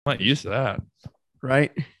I'm not used to that.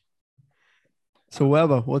 right? So,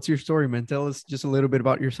 Weba, what's your story, man? Tell us just a little bit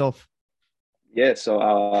about yourself. Yeah, so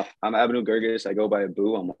I'm Abinu Gergis. I go by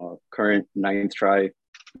Abu. I'm a current ninth try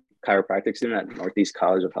chiropractic student at Northeast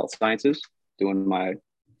College of Health Sciences, doing my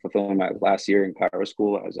fulfilling my last year in chiro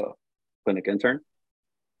school as a clinic intern.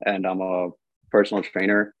 And I'm a personal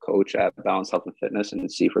trainer, coach at Balance Health and Fitness in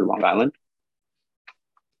Seaford, Long Island.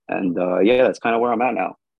 And yeah, that's kind of where I'm at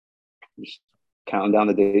now. Just counting down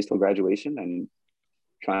the days till graduation and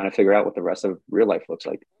trying to figure out what the rest of real life looks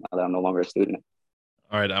like now that I'm no longer a student.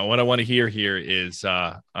 All right. What I want to hear here is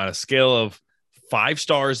on a scale of 5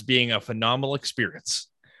 stars being a phenomenal experience,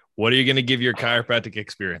 what are you going to give your chiropractic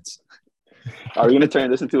experience? Are we going to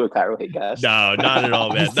turn this into a chiro hate cast? No, not at all,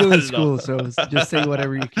 You're man. still Not in at all. school, so just say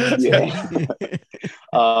whatever you can Yeah. say.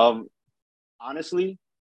 Honestly,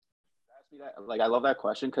 like I love that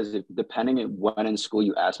question because depending on when in school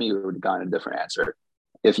you asked me, you would have gotten a different answer.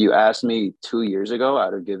 If you asked me 2 years ago,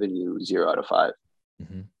 I'd have given you 0 out of 5.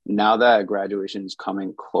 Mm-hmm. Now that graduation is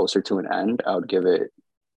coming closer to an end, I would give it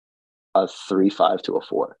a 3.5 to a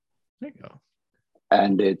 4. There you go.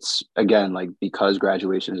 And it's again like because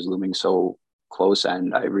graduation is looming so close,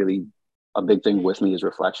 and I really a big thing with me is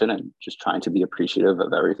reflection and just trying to be appreciative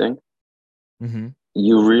of everything. Mm-hmm.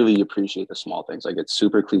 You really appreciate the small things. Like it's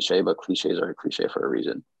super cliche, but cliches are a cliche for a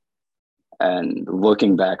reason. And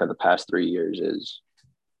looking back at the past 3 years is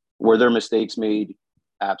were there mistakes made?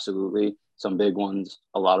 Absolutely. Some big ones,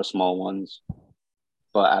 a lot of small ones.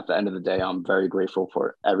 But at the end of the day, I'm very grateful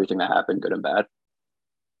for everything that happened, good and bad.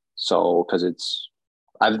 So, because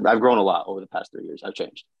I've grown a lot over the past 3 years. I've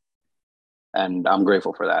changed, and I'm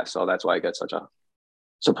grateful for that. So that's why I get such a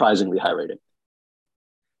surprisingly high rating.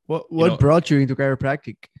 What You what know, brought you into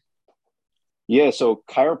chiropractic? Yeah. So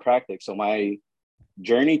chiropractic. So my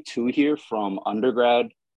journey to here from undergrad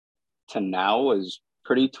to now was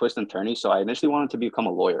pretty twist and turny. So I initially wanted to become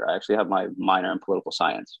a lawyer. I actually have my minor in political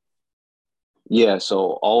science. Yeah.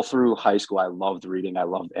 So all through high school, I loved reading. I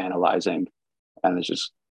loved analyzing, and it's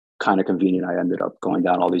just kind of convenient. I ended up going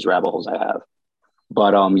down all these rabbit holes I have.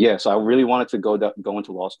 But yeah, so I really wanted to go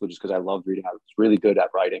into law school just because I loved reading. I was really good at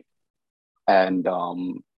writing, and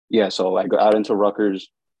yeah, so I got into Rutgers.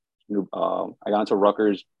 I got into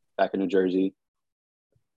Rutgers back in New Jersey.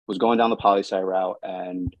 Was going down the poli sci route,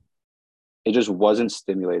 and it just wasn't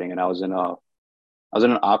stimulating. And I was in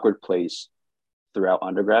an awkward place throughout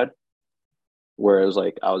undergrad, where it was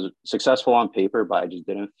like I was successful on paper, but I just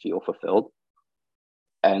didn't feel fulfilled.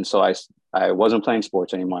 And so I wasn't playing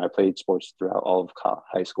sports anymore. I played sports throughout all of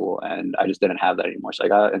high school, and I just didn't have that anymore. So I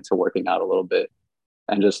got into working out a little bit,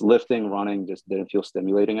 and just lifting, running just didn't feel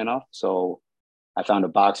stimulating enough. So I found a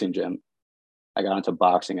boxing gym. I got into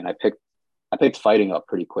boxing, and I picked fighting up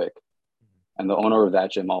pretty quick. And the owner of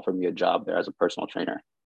that gym offered me a job there as a personal trainer.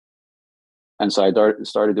 And so I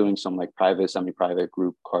started doing some like private, semi-private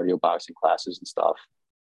group cardio boxing classes and stuff.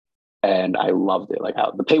 And I loved it. Like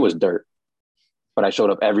how the pay was dirt, but I showed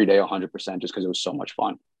up every day 100% just because it was so much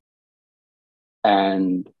fun.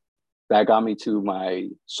 And that got me to my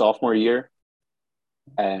sophomore year.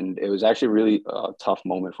 And it was actually really a tough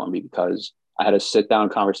moment for me because I had a sit down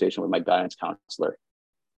conversation with my guidance counselor.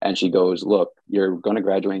 And she goes, look, you're going to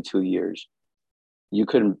graduate in 2 years. You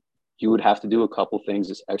could, you would have to do a couple things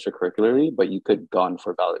just extracurricularly, but you could gun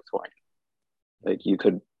for valedictorian. Like you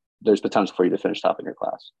could, there's potential for you to finish top in your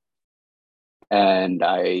class. And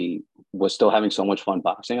I was still having so much fun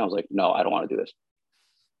boxing. I was like, no, I don't want to do this.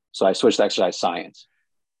 So I switched to exercise science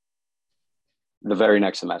the very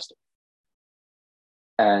next semester.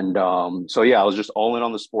 And so, yeah, I was just all in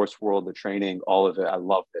on the sports world, the training, all of it. I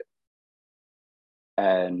loved it.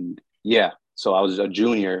 And yeah, so I was a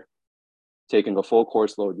junior taking a full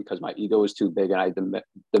course load because my ego was too big and I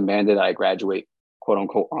demanded I graduate, quote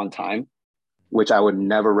unquote, on time, which I would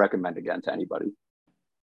never recommend again to anybody.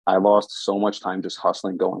 I lost so much time just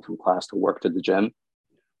hustling, going from class to work to the gym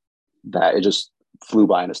that it just flew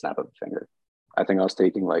by in a snap of a finger. I think I was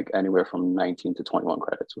taking like anywhere from 19 to 21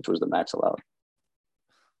 credits, which was the max allowed.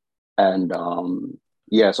 And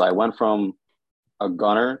yeah, so I went from a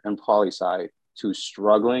gunner and poli sci to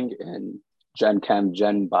struggling in Gen Chem,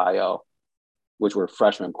 Gen Bio, which were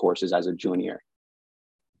freshman courses as a junior.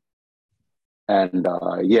 And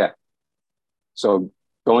yeah, so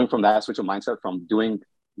going from that switch of mindset from doing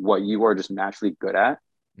what you are just naturally good at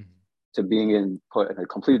mm-hmm. to being put in a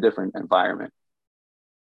completely different environment.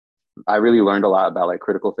 I really learned a lot about like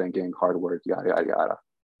critical thinking, hard work, yada, yada, yada.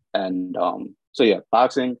 And so yeah,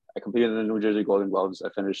 boxing, I competed in the New Jersey Golden Gloves. I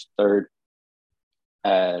finished third.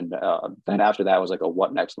 And then after that was like a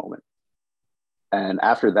what next moment. And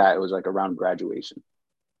after that, it was like around graduation.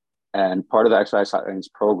 And part of the exercise science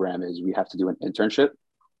program is we have to do an internship.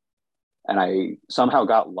 And I somehow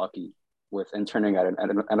got lucky with interning at an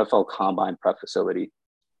NFL combine prep facility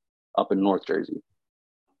up in North Jersey.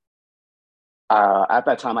 At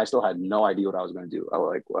that time, I still had no idea what I was going to do. I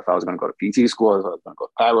was like, if I was going to go to PT school, if I was going to go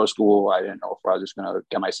to Chiro school. I didn't know if I was just going to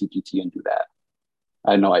get my CPT and do that.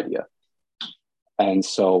 I had no idea. And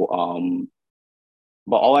so,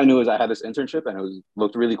 but all I knew is I had this internship and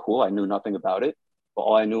looked really cool. I knew nothing about it, but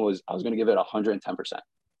all I knew was I was going to give it 110%.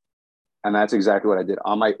 And that's exactly what I did.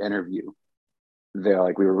 On my interview, we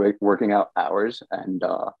were working out hours, and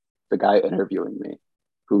the guy interviewing me,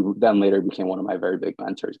 who then later became one of my very big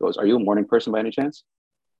mentors, goes, "Are you a morning person by any chance?"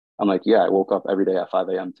 I'm like, "Yeah, I woke up every day at 5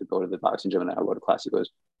 a.m. to go to the boxing gym, and then I go to class." He goes,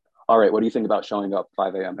 "All right, what do you think about showing up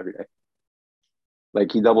 5 a.m. every day?"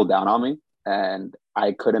 Like, he doubled down on me, and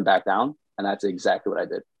I couldn't back down. And that's exactly what I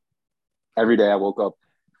did. Every day I woke up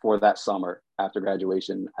for that summer after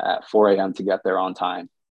graduation at 4 a.m. to get there on time.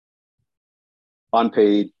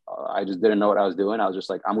 Unpaid. I just didn't know what I was doing. I was just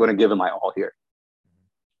like, I'm going to give it my all here.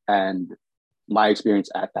 And my experience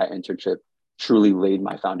at that internship truly laid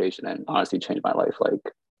my foundation and honestly changed my life. Like,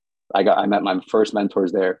 I met my first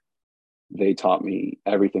mentors there. They taught me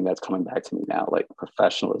everything that's coming back to me now, like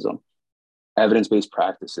professionalism, evidence-based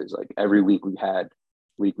practices. Like, every week we had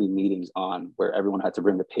weekly meetings on where everyone had to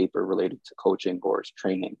bring a paper related to coaching or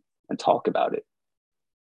training and talk about it,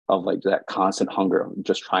 of like that constant hunger of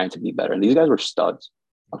just trying to be better. And these guys were studs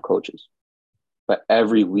of coaches, but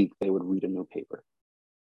every week they would read a new paper.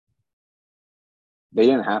 They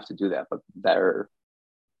didn't have to do that, but their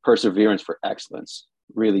perseverance for excellence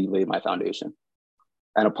really laid my foundation.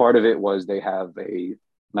 And a part of it was they have a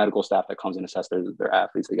medical staff that comes and assess their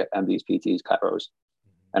athletes. They get MDs, PTs, Chiros.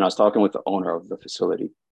 And I was talking with the owner of the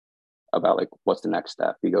facility about like, what's the next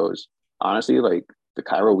step? He goes, honestly, like, the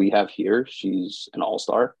Chiro we have here, she's an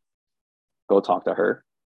all-star. Go talk to her.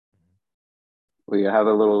 We have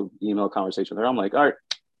a little email conversation with her. I'm like, all right,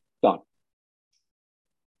 done.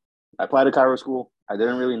 I applied to Chiro school. I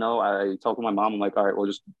didn't really know. I talked to my mom. I'm like, all right, we'll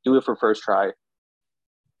just do it for first try.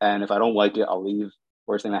 And if I don't like it, I'll leave.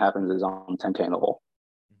 Worst thing that happens is I'm 10K in the hole.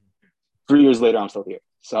 3 years later, I'm still here.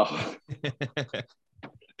 So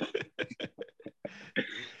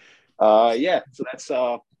yeah, so that's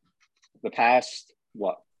the past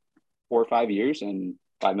 4 or 5 years in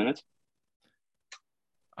 5 minutes.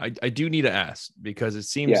 I do need to ask, because it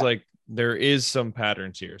seems like there is some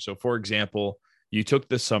patterns here. So, for example, you took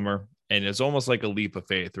this summer and it's almost like a leap of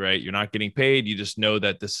faith, right? You're not getting paid. You just know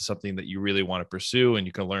that this is something that you really want to pursue, and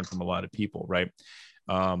you can learn from a lot of people, right?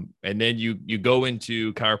 And then you go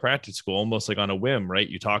into chiropractic school almost like on a whim, right?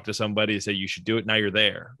 You talk to somebody, say you should do it. Now you're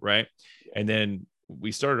there, right? And then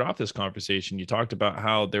we started off this conversation. You talked about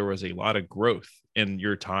how there was a lot of growth in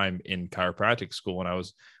your time in chiropractic school. And I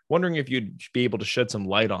was wondering if you'd be able to shed some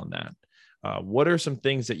light on that. What are some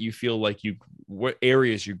things that you feel like what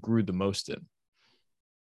areas you grew the most in?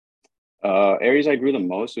 Areas I grew the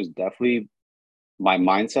most was definitely my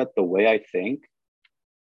mindset, the way I think,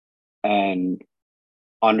 and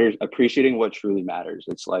appreciating what truly matters.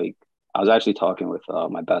 It's like, I was actually talking with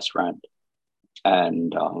my best friend,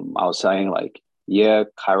 and I was saying, like, yeah,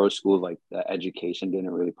 Chiro school, like, the education didn't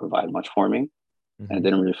really provide much for me, and it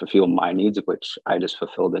didn't really fulfill my needs, which I just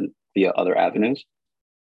fulfilled via other avenues.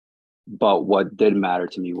 But what did matter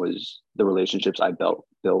to me was the relationships I built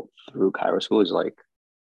through Chiro school. Is like,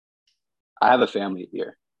 I have a family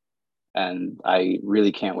here, and I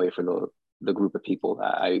really can't wait for the group of people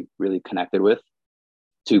that I really connected with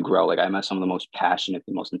to grow. Like, I met some of the most passionate,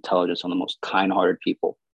 the most intelligent, some of the most kind-hearted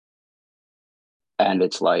people. And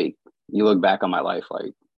it's like, you look back on my life,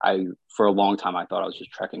 like, for a long time, I thought I was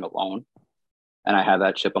just trekking alone. And I had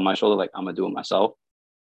that chip on my shoulder, like, I'm going to do it myself.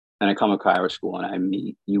 And I come to Chiro school and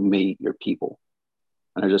you meet your people.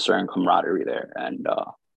 And there's a certain camaraderie there. And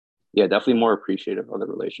yeah, definitely more appreciative of the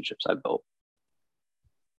relationships I built.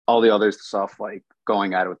 All the other stuff, like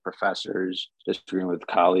going at it with professors, disagreeing with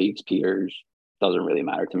colleagues, peers, doesn't really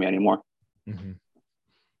matter to me anymore. Mm-hmm.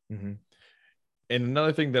 Mm-hmm. And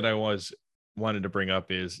another thing that I wanted to bring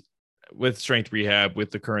up is with strength rehab,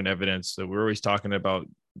 with the current evidence, that we're always talking about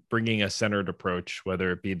bringing a centered approach,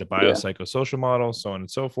 whether it be the biopsychosocial model, so on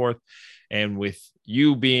and so forth. And with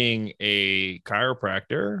you being a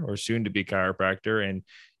chiropractor, or soon to be chiropractor, and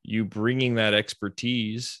you bringing that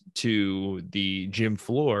expertise to the gym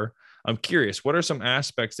floor, I'm curious, what are some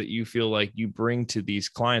aspects that you feel like you bring to these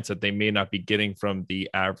clients that they may not be getting from the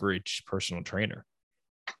average personal trainer?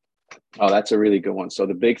 Oh, that's a really good one. So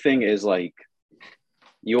the big thing is, like,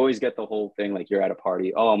 you always get the whole thing, like, you're at a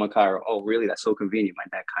party. Oh, I'm a chiro. Oh, really? That's so convenient.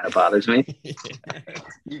 My neck kind of bothers me.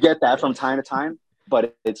 You get that from time to time.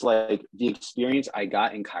 But it's like the experience I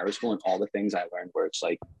got in Chiro school and all the things I learned where it's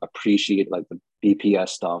like appreciate like the BPS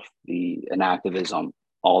stuff, the inactivism,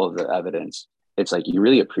 all of the evidence. It's like you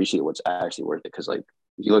really appreciate what's actually worth it. Because like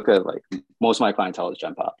if you look at like most of my clientele is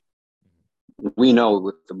Gen Pop. We know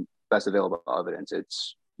with the best available evidence,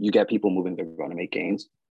 it's you get people moving, they're going to make gains.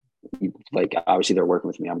 Like obviously they're working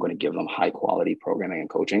with me. I'm going to give them high quality programming and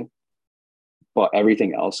coaching. But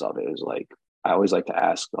everything else of it is like, I always like to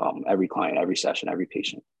ask every client, every session, every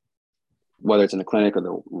patient, whether it's in the clinic or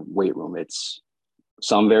the weight room, it's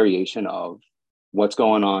some variation of what's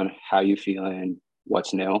going on, how you feeling,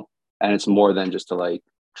 what's new. And it's more than just to like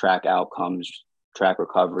track outcomes, track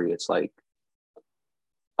recovery. It's like,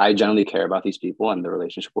 I generally care about these people and the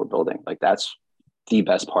relationship we're building. Like that's the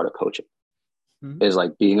best part of coaching is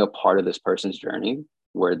like being a part of this person's journey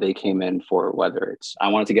where they came in for whether it's, I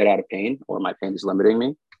wanted to get out of pain or my pain is limiting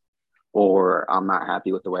me, or I'm not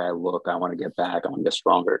happy with the way I look. I want to get back. I want to get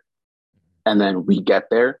stronger. And then we get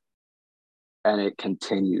there and it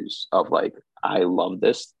continues of like, I love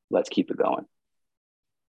this. Let's keep it going.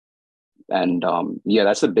 And yeah,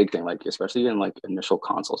 that's the big thing. Like, especially in like initial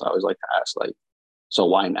consults, I always like to ask like, so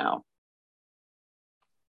why now?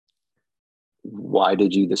 Why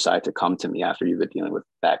did you decide to come to me after you've been dealing with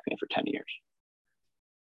back pain for 10 years?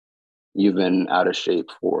 You've been out of shape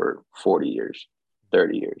for 40 years,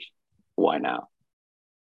 30 years. Why now?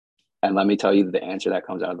 And let me tell you the answer that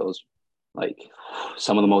comes out of those, like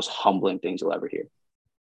some of the most humbling things you'll ever hear.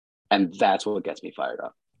 And that's what gets me fired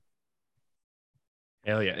up.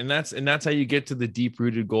 Hell yeah. And that's how you get to the deep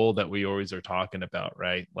rooted goal that we always are talking about,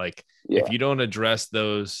 right? Like if you don't address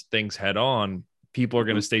those things head on, people are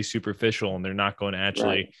going to stay superficial and they're not going to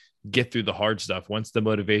actually get through the hard stuff. Once the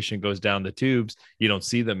motivation goes down the tubes, you don't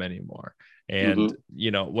see them anymore. And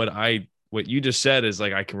you know, what you just said is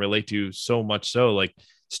like, I can relate to so much. So like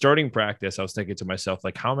starting practice, I was thinking to myself,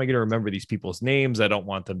 like, how am I going to remember these people's names? I don't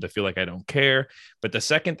want them to feel like I don't care. But the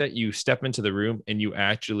second that you step into the room and you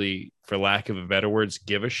actually, for lack of a better words,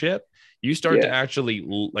 give a shit, you start to actually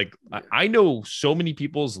like, I know so many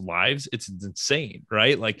people's lives. It's insane,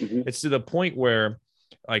 right? Like it's to the point where,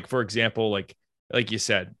 like, for example, like you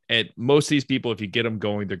said, and most of these people, if you get them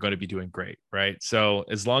going, they're going to be doing great, right? So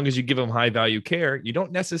as long as you give them high value care, you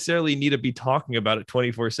don't necessarily need to be talking about it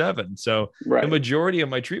 24/7. So the majority of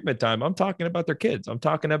my treatment time, I'm talking about their kids. I'm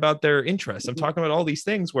talking about their interests. I'm talking about all these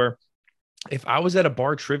things where if I was at a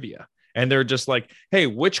bar trivia and they're just like, hey,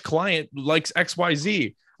 which client likes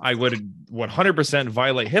XYZ? I would 100%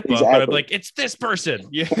 violate HIPAA, but I'm like, it's this person.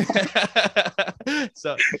 Yeah.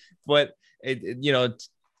 So, but you know,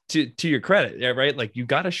 to your credit, right? Like you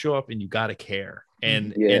got to show up and you got to care,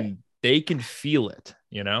 and they can feel it,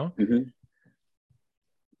 you know?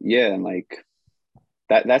 Yeah. And like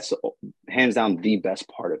that's hands down the best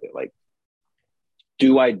part of it. Like,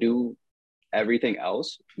 do I do everything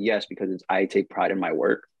else? Yes, because I take pride in my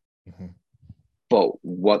work. But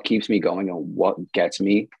what keeps me going and what gets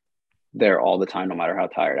me there all the time, no matter how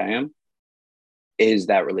tired I am, is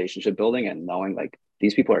that relationship building and knowing like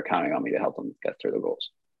these people are counting on me to help them get through their goals.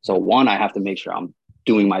 So one, I have to make sure I'm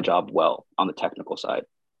doing my job well on the technical side.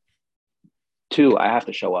 Two, I have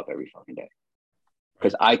to show up every fucking day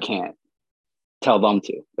because I can't tell them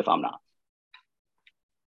to if I'm not.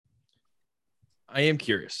 I am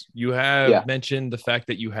curious. You have mentioned the fact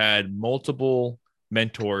that you had multiple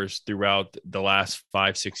mentors throughout the last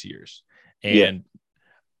 5-6 years. And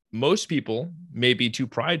most people may be too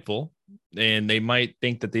prideful and they might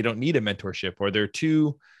think that they don't need a mentorship, or they're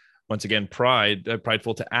too, once again,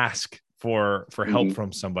 prideful to ask for help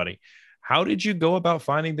from somebody. How did you go about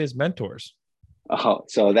finding these mentors? Oh,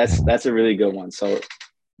 so that's a really good one. So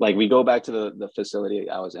like we go back to the facility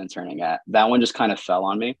I was interning at. That one just kind of fell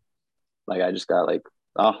on me. Like I just got like,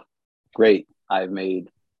 oh, great.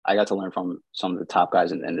 I got to learn from some of the top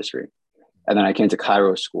guys in the industry. And then I came to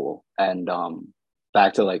Chiro school and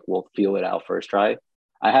back to like, we'll feel it out first try.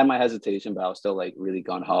 I had my hesitation, but I was still like really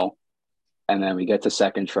gung-ho. And then we get to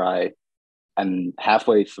second try, and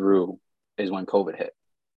halfway through is when COVID hit.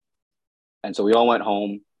 And so we all went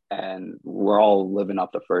home and we're all living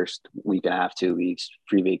up the first week and a half, 2 weeks,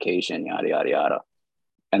 free vacation, yada, yada, yada.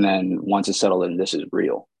 And then once it settled in, this is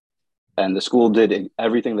real. And the school did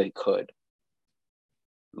everything they could,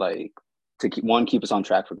 like to keep us on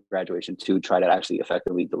track for graduation, two, try to actually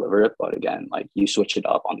effectively deliver it. But again, like you switch it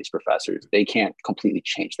up on these professors, they can't completely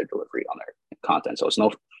change their delivery on their content. So it's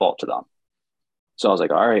no fault to them. So I was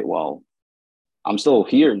like, all right, well, I'm still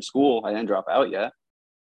here in school. I didn't drop out yet.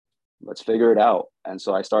 Let's figure it out. And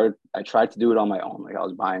so I tried to do it on my own. Like I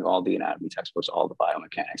was buying all the anatomy textbooks, all the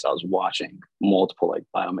biomechanics. I was watching multiple like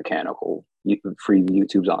biomechanical free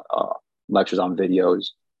YouTubes on lectures on videos.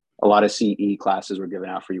 A lot of CE classes were given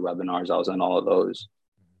out, free webinars. I was on all of those.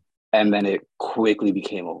 And then it quickly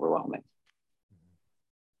became overwhelming.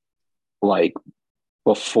 Like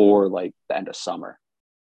before like the end of summer,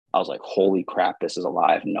 I was like, holy crap, this is a lot.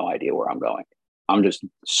 I have no idea where I'm going. I'm just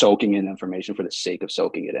soaking in information for the sake of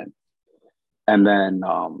soaking it in. And then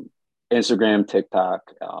Instagram, TikTok,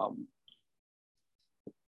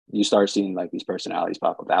 you start seeing like these personalities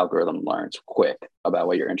pop up. The algorithm learns quick about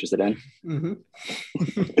what you're interested in. Mm-hmm.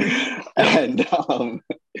 And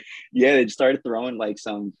yeah, it started throwing like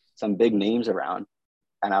some big names around,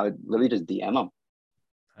 and I would literally just DM them.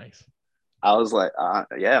 Nice. I was like,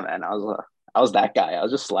 yeah, man. I was that guy. I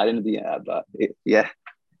was just sliding in the yeah.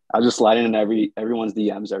 I was just sliding in everyone's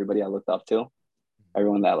DMs, everybody I looked up to,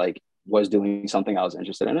 everyone that like was doing something I was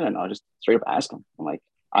interested in, and I'll just straight up ask them. I'm like,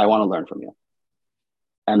 I want to learn from you.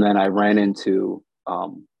 And then I ran into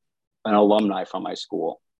an alumni from my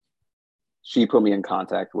school. She put me in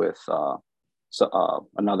contact with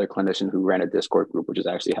another clinician who ran a Discord group, which is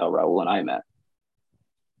actually how Raul and I met.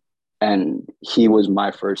 And he was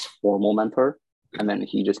my first formal mentor. And then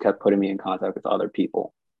he just kept putting me in contact with other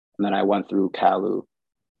people. And then I went through Kalu,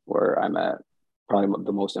 where I met probably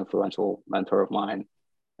the most influential mentor of mine,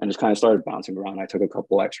 and just kind of started bouncing around. I took a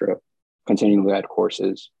couple extra continuing ed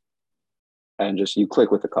courses, and just you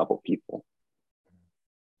click with a couple people.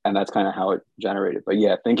 And that's kind of how it generated. But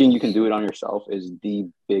yeah, thinking you can do it on yourself is the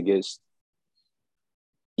biggest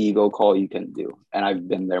ego call you can do. And I've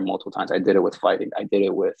been there multiple times. I did it with fighting. I did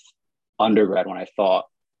it with undergrad when I thought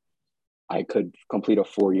I could complete a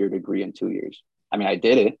 4-year degree in 2 years. I mean, I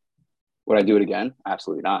did it. Would I do it again?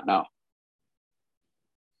 Absolutely not. No.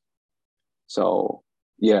 So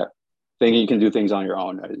yeah, thinking you can do things on your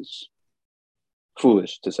own is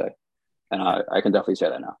foolish to say. And I can definitely say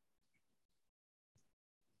that now.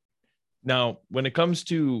 Now, when it comes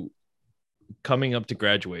to coming up to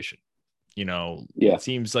graduation, yeah, it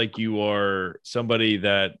seems like you are somebody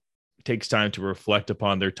that takes time to reflect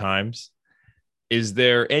upon their times. Is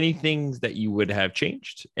there anything that you would have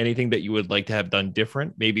changed? Anything that you would like to have done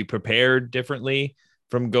different, maybe prepared differently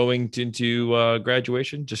from going into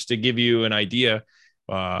graduation? Just to give you an idea,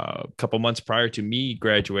 a couple months prior to me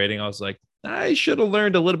graduating, I was like, I should have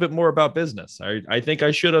learned a little bit more about business. I think I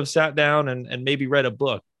should have sat down and maybe read a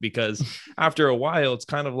book, because after a while, it's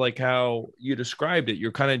kind of like how you described it.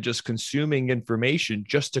 You're kind of just consuming information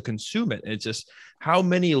just to consume it. And it's just, how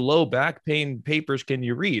many low back pain papers can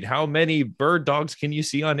you read? How many bird dogs can you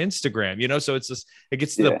see on Instagram? So it's just, it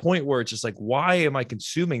gets to the point where it's just like, why am I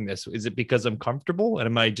consuming this? Is it because I'm comfortable? And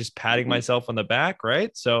am I just patting myself on the back?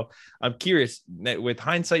 Right. So I'm curious, with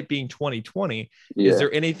hindsight being 2020, is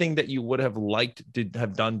there anything that you would have liked to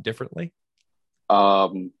have done differently?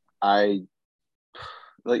 I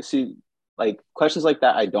like questions like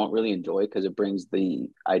that I don't really enjoy, because it brings the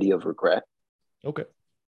idea of regret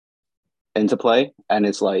into play. And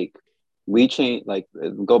it's like, we change, like,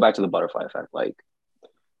 go back to the butterfly effect. Like,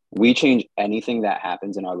 we change anything that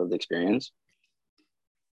happens in our lived experience.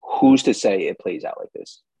 Who's to say it plays out like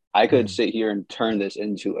this? I could sit here and turn this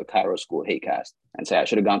into a Chiro school hate cast and say I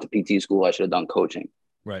should have gone to PT school, I should have done coaching.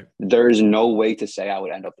 Right. There is no way to say I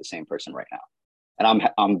would end up the same person right now. And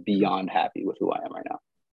I'm beyond happy with who I am right now.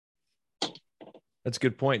 That's a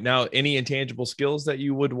good point. Now, any intangible skills that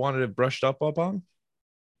you would want to have brushed up on?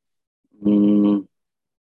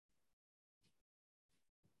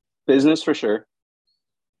 Business for sure.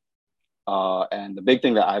 And the big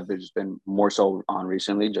thing that I've just been more so on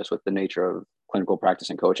recently, just with the nature of clinical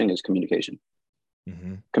practice and coaching, is communication.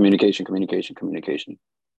 Communication.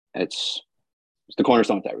 It's the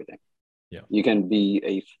cornerstone to everything. Yeah. You can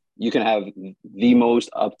have the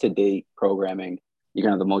most up-to-date programming. You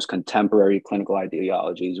can have the most contemporary clinical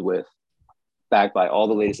ideologies backed by all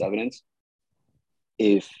the latest evidence.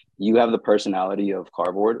 If you have the personality of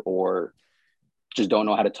cardboard or just don't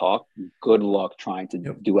know how to talk, good luck trying to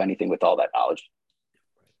do anything with all that knowledge.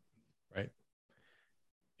 Right.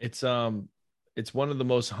 It's one of the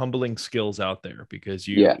most humbling skills out there, because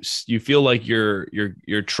you feel like you're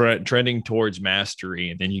trending towards mastery,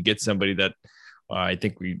 and then you get somebody that I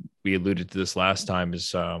think we alluded to this last time,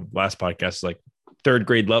 is last podcast, like third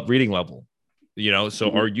grade reading level,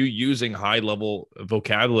 so are you using high level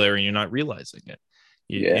vocabulary and you're not realizing it?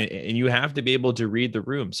 And you have to be able to read the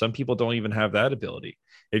room. Some people don't even have that ability.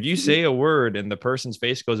 If you say a word and the person's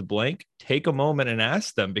face goes blank, take a moment and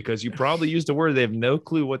ask them, because you probably used a word they have no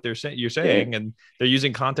clue what you're saying, and they're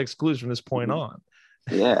using context clues from this point on.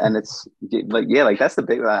 Yeah, and it's like that's the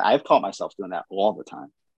big. I've caught myself doing that all the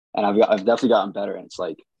time, and I've definitely gotten better. And it's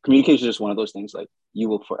like, communication is just one of those things like you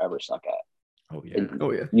will forever suck at. Oh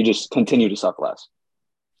yeah. You just continue to suck less.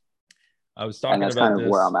 I was And talking that's about kind of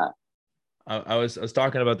where this. I'm at. I was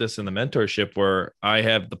talking about this in the mentorship where I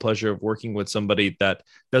have the pleasure of working with somebody that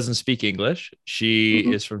doesn't speak English. She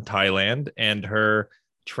is from Thailand, and her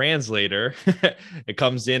translator it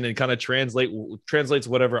comes in and kind of translates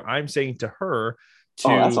whatever I'm saying to her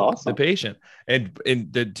Oh, that's to the awesome. patient, and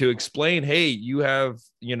to explain, hey, you have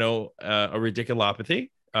a radiculopathy.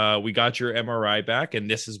 We got your MRI back, and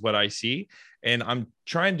this is what I see. And I'm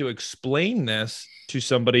trying to explain this to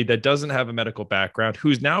somebody that doesn't have a medical background,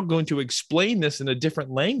 who's now going to explain this in a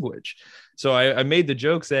different language. So I made the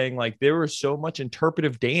joke saying, like, there was so much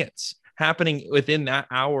interpretive dance happening within that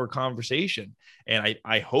hour conversation. And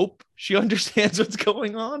I hope she understands what's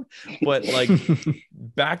going on. But like,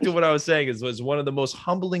 back to what I was saying, was one of the most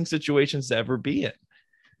humbling situations to ever be in.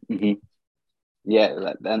 Mm-hmm.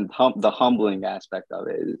 Yeah, and the humbling aspect of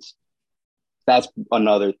it is, that's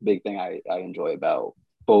another big thing I enjoy about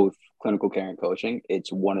both clinical care and coaching.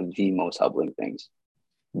 It's one of the most humbling things,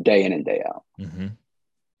 day in and day out. Mm-hmm.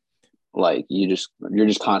 Like you're just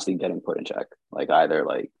constantly getting put in check. Like either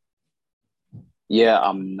like, yeah,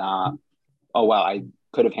 I'm not. Oh wow, I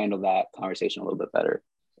could have handled that conversation a little bit better,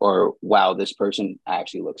 or wow, this person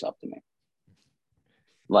actually looks up to me.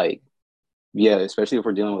 Like, yeah, especially if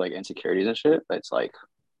we're dealing with like insecurities and shit. It's like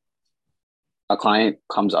a client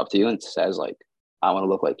comes up to you and says like, I want to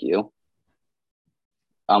look like you.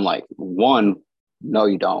 I'm like, one, no,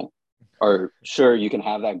 you don't. Or sure, you can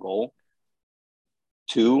have that goal.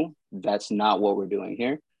 Two, that's not what we're doing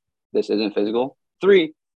here. This isn't physical.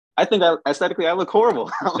 Three, I think aesthetically I look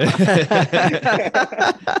horrible. Like,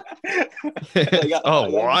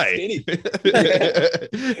 why? Skinny. Yeah.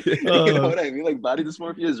 You know what I mean? Like body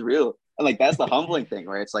dysmorphia is real. And like that's the humbling thing,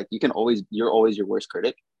 right? It's like you're always your worst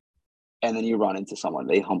critic. And then you run into someone,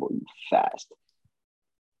 they humble you fast.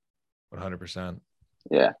 100%.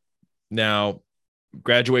 Yeah. Now,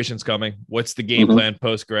 graduation's coming. What's the game plan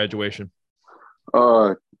post graduation?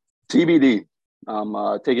 TBD.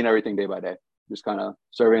 I'm taking everything day by day, just kind of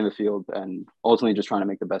surveying the field and ultimately just trying to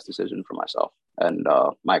make the best decision for myself and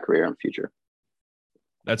my career and future.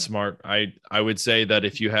 That's smart. I would say that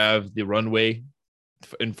if you have the runway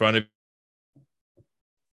in front of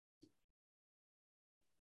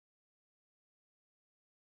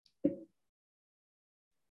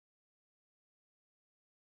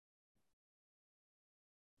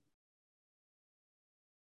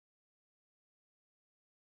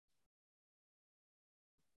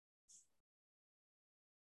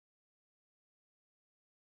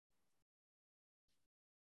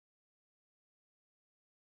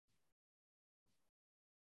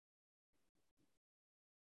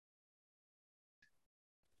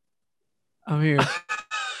I'm here.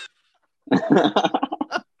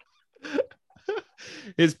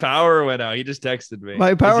 His power went out. He just texted me.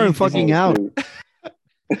 My power fucking out.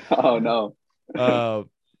 Oh no.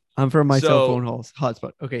 I'm from my cell phone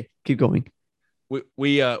hotspot. Okay, keep going.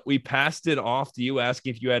 We passed it off to you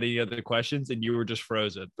asking if you had any other questions, and you were just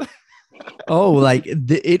frozen. Oh, like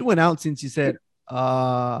it went out since you said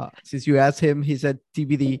since you asked him, he said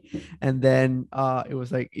TBD, and then it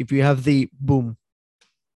was like if you have the boom,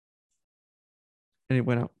 and it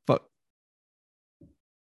went out. Fuck.